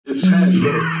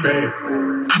Look fast.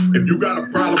 If you got a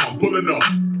problem, I'm pulling up.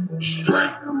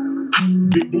 Strap.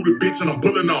 Big booty bitch and I'm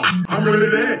pulling up. I'm really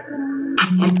that.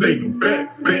 I'm stating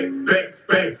facts.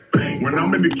 When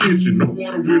I'm in the kitchen, no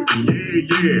water with me.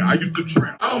 Yeah. I used to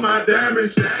trap. All my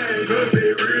diamonds shine, cause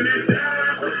they really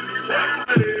die.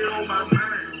 Really on my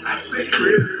mind. I say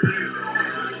really.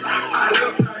 I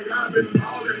look like I've been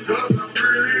ballin', cause I'm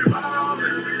really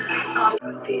ballin'.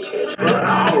 But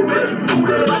I already knew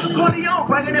that. I just caught the on,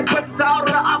 bringing that pressure to all of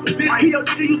the opposites. Yo,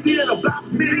 nigga, you see that the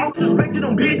blocks me. I'm suspecting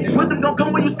them bitches. Wisdom gon'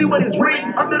 come when you see what it's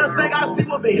written. I'm gonna say, gotta see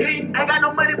what they hitting. Ain't got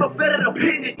no money, but fed an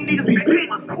opinion. Niggas be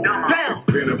bitches. Damn.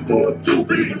 Spinning for a 2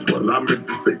 piece. Well, I meant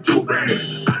to say 2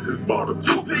 bands. I just bought a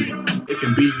 2 piece. It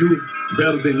can be you.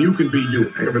 Better than you can be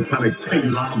you. Every time they tell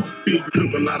you I'm a beat.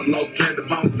 Took a lot of lost, had to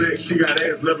bounce back. She got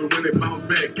ass level when it bounced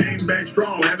back. Came back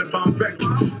strong, had to bounce back.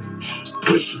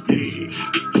 Push, yeah.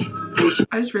 Push.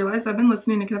 I just realized I've been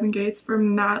listening to Kevin Gates for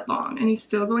mad long and he's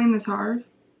still going this hard.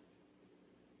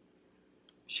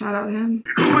 Shout out him.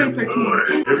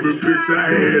 2013. Every bitch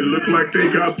I had looked like they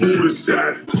got booty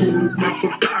shots. Who's my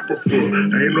photographer?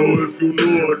 Ain't know if you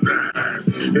know or not.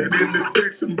 And in this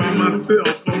section by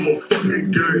myself, I'm a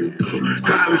fucking gang.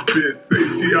 College bitch say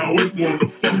she always wanna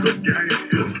fuck a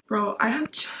gang. Bro, I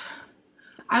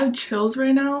have chills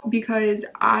right now because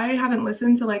I haven't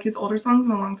listened to like his older songs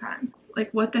in a long time.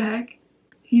 Like what the heck?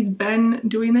 He's been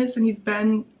doing this and he's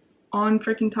been on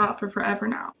freaking top for forever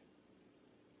now.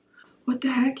 What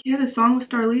the heck? He had a song with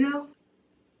Starlito?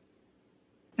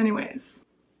 Anyways,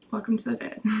 welcome to the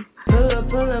vid.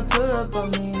 Pull up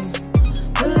on me.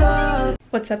 Pull up.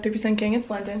 What's up, 3% Gang? It's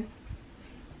London.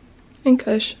 And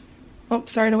Kush. Oh,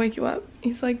 sorry to wake you up.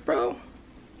 He's like, bro.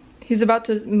 He's about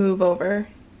to move over.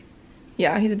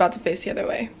 Yeah, he's about to face the other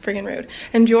way. Friggin' rude.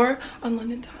 And you're on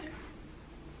London time.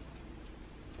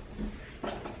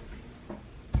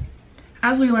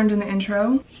 As we learned in the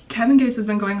intro, Kevin Gates has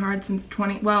been going hard since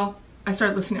I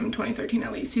started listening to him in 2013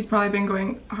 at least. He's probably been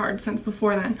going hard since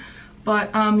before then.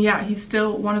 But yeah, he's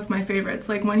still one of my favorites.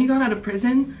 Like when he got out of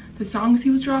prison, the songs he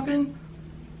was dropping,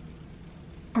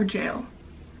 or jail.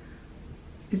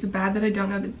 Is it bad that I don't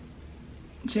know the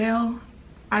jail?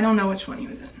 I don't know which one he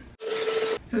was in.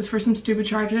 It was for some stupid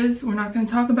charges. We're not gonna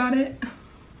talk about it.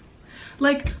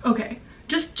 Like, okay,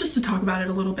 just to talk about it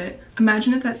a little bit.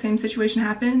 Imagine if that same situation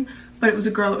happened, but it was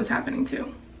a girl it was happening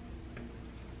to.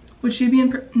 Would she be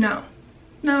in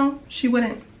No, she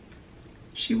wouldn't.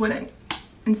 She wouldn't.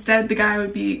 Instead, the guy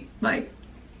would be like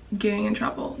getting in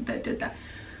trouble that did that.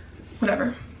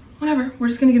 Whatever. We're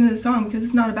just gonna get into the song because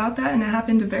it's not about that and it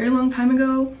happened a very long time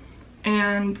ago.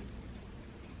 And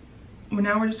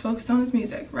now we're just focused on his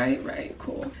music. Right,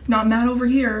 cool. Not mad over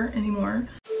here anymore.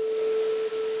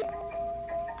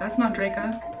 That's not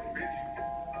Draca.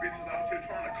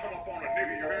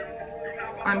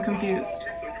 I'm confused.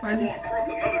 Why is this?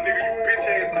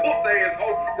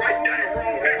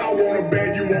 I wanna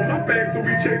bag you on my back, so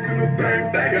we chasing the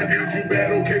same thing. I need you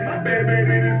bad, okay, my bad,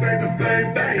 baby, this ain't the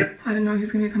same thing. I didn't know he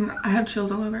was gonna be coming. I have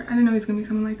chills all over. I didn't know he was gonna be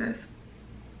coming like this.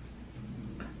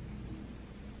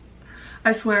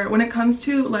 I swear, when it comes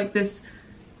to like this,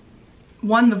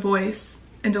 the voice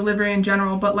and delivery in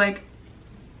general, but like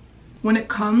when it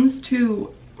comes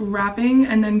to rapping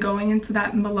and then going into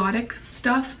that melodic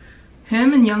stuff,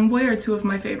 him and YoungBoy are two of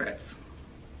my favorites.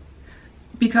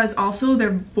 Because also their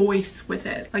voice with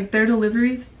it, like their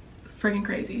delivery's friggin'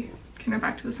 crazy. Okay, now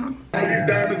back to the song.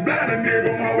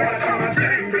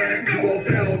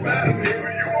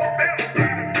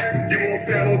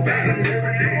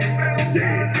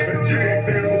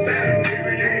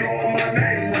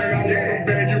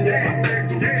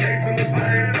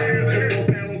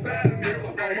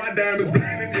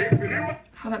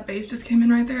 How that bass just came in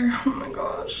right there, oh my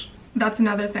gosh. That's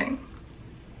another thing.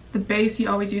 The bass he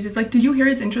always uses. Like, did you hear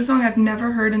his intro song? I've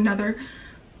never heard another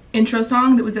intro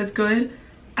song that was as good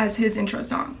as his intro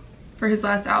song for his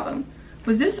last album.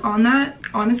 Was this on that?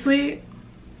 Honestly,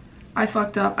 I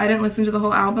fucked up. I didn't listen to the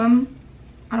whole album.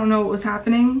 I don't know what was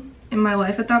happening in my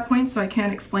life at that point, so I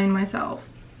can't explain myself.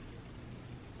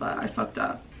 But I fucked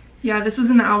up. Yeah, this was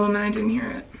in the album and I didn't hear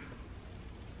it.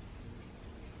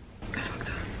 I fucked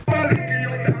up.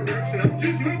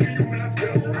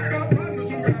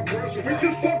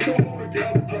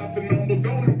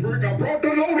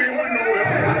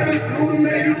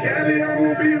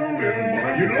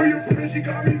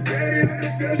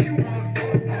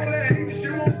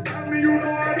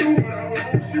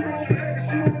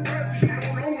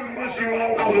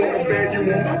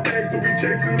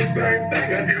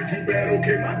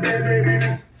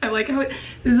 I like how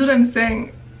this is what I'm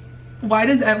saying. Why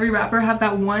does every rapper have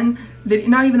that one video,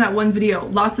 not even that one video,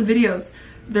 lots of videos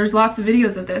there's lots of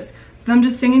videos of this, them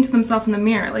just singing to themselves in the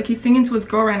mirror. Like, he's singing to his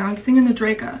girl right now. He's singing to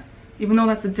Draka, even though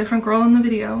that's a different girl in the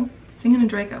video. Singing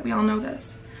to Draka, we all know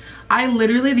this. I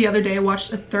literally the other day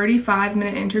watched a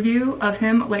 35-minute interview of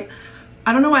him. Like,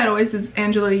 I don't know why it always is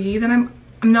Angela Yee. Then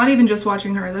I'm not even just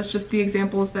watching her. That's just the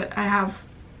examples that I have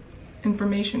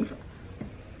information for.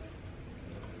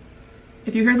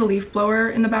 If you hear the leaf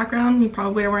blower in the background, you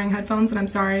probably are wearing headphones, and I'm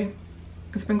sorry.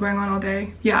 It's been going on all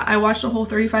day. Yeah, I watched a whole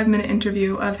 35-minute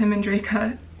interview of him and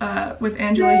Draka with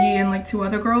Angela Yee and like 2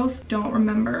 other girls. Don't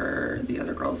remember the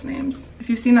other girls' names. If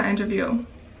you've seen that interview,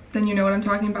 then you know what I'm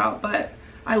talking about, but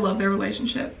I love their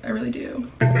relationship. I really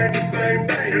do.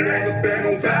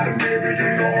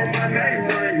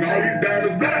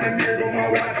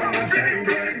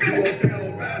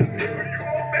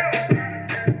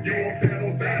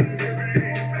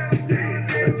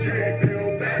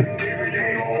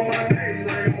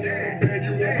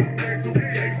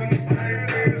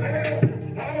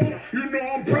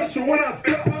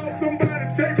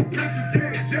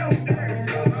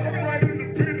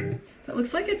 That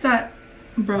looks like it's at,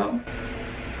 bro.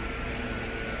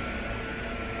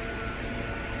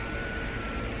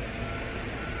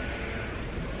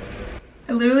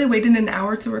 I literally waited an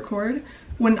hour to record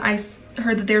when I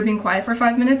heard that they were being quiet for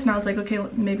 5 minutes, and I was like, okay,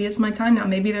 maybe it's my time now.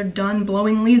 Maybe they're done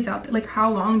blowing leaves out there. Like,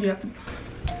 how long do you have to...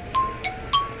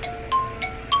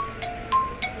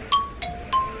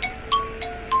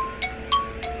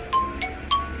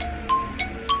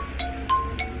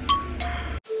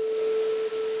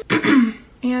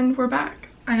 And we're back.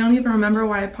 I don't even remember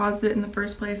why I paused it in the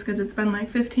first place, because it's been like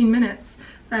 15 minutes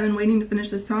that I've been waiting to finish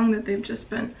this song that they've just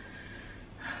been.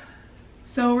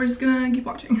 So we're just gonna keep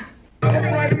watching.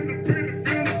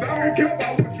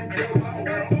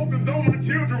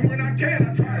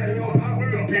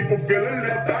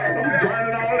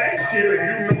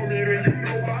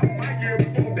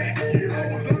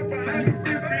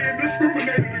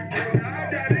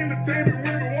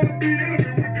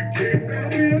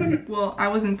 Well, I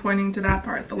wasn't pointing to that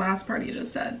part, the last part you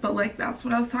just said, but like that's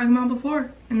what I was talking about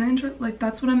before in the intro. Like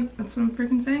that's what I'm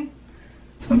freaking saying.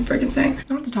 That's what I'm freaking saying.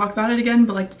 Not to talk about it again,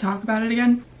 but like to talk about it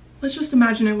again. Let's just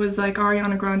imagine it was like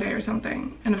Ariana Grande or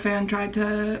something, and a fan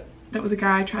that was a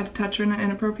guy, tried to touch her in an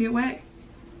inappropriate way,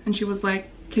 and she was like,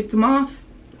 kicked him off,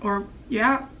 or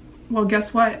yeah, well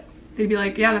guess what? They'd be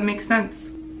like, yeah, that makes sense.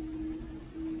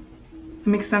 It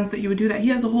makes sense that you would do that. He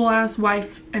has a whole ass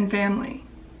wife and family.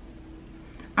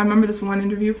 I remember this one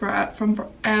interview from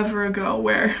forever ago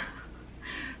where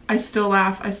I still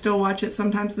laugh. I still watch it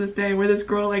sometimes to this day, where this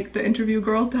girl, like the interview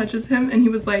girl, touches him and he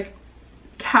was like,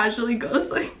 casually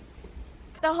goes like.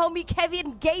 The homie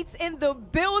Kevin Gates in the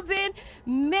building.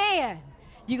 Man,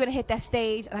 you're gonna hit that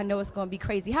stage and I know it's gonna be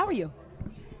crazy. How are you?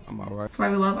 I'm alright. That's why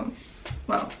we love him.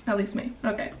 Well, at least me.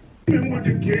 Okay.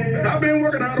 I've been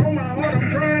working out on my heart.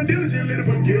 I'm trying diligently to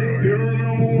forget. They don't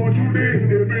remember what you did.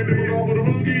 They've been difficult for the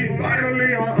forgive.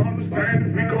 Finally, I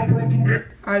understand. We come from two different.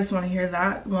 I just want to hear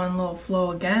that one little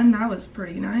flow again. That was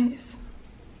pretty nice.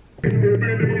 They've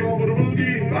been difficult for the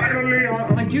forgive. Finally, I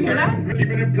understand. Like, you hear that?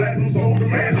 Keeping it platinum, so the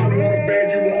man. I don't want a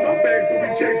bag, you want my bag, so we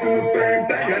chasing the same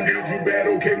thing. I did you bad,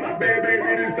 okay, my bad,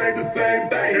 baby, this ain't the same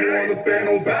thing. You understand,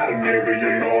 on side of nigga, you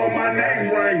know my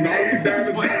name ring. All these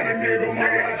diamonds down a nigga,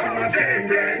 my watch and my chain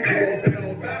ring. You won't stand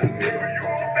on side of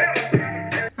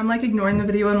nigga, I'm like ignoring the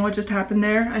video and what just happened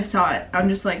there. I saw it. I'm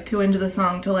just like too into the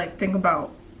song to like think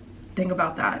about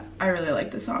that. I really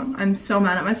like this song. I'm so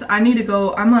mad at myself. I need to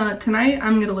go. Tonight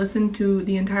I'm gonna listen to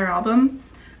the entire album.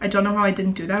 I don't know how I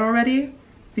didn't do that already,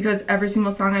 because every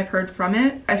single song I've heard from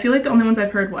it, I feel like the only ones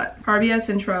I've heard, what? RBS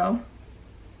intro,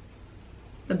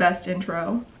 the best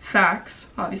intro, Facts,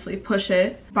 obviously, Push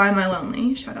It, By My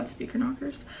Lonely, shout out Speaker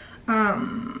Knockers.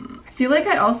 I feel like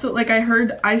I also, like, I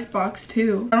heard Icebox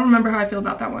too. I don't remember how I feel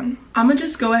about that one. I'm gonna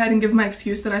just go ahead and give my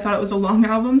excuse that I thought it was a long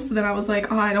album, so then I was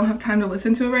like, oh, I don't have time to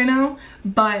listen to it right now.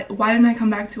 But why didn't I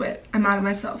come back to it? I'm mad at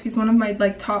myself. He's one of my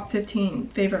like top 15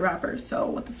 favorite rappers, so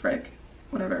what the frick?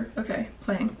 Whatever. Okay,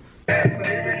 playing.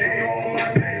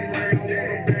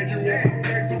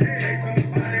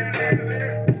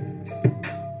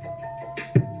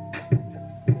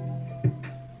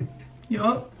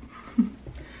 Yup.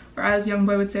 Or as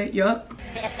YoungBoy would say, yup.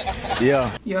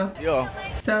 Yeah. Yeah. Yeah.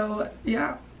 So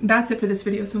yeah, that's it for this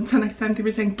video. So until next time,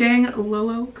 3% gang,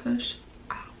 Lolo Kush.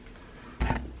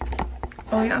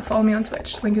 Oh yeah, follow me on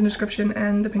Twitch. Link in the description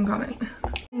and the pinned comment.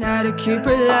 Now to keep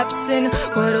relapsing,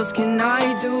 what else can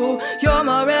I do? You're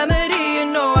my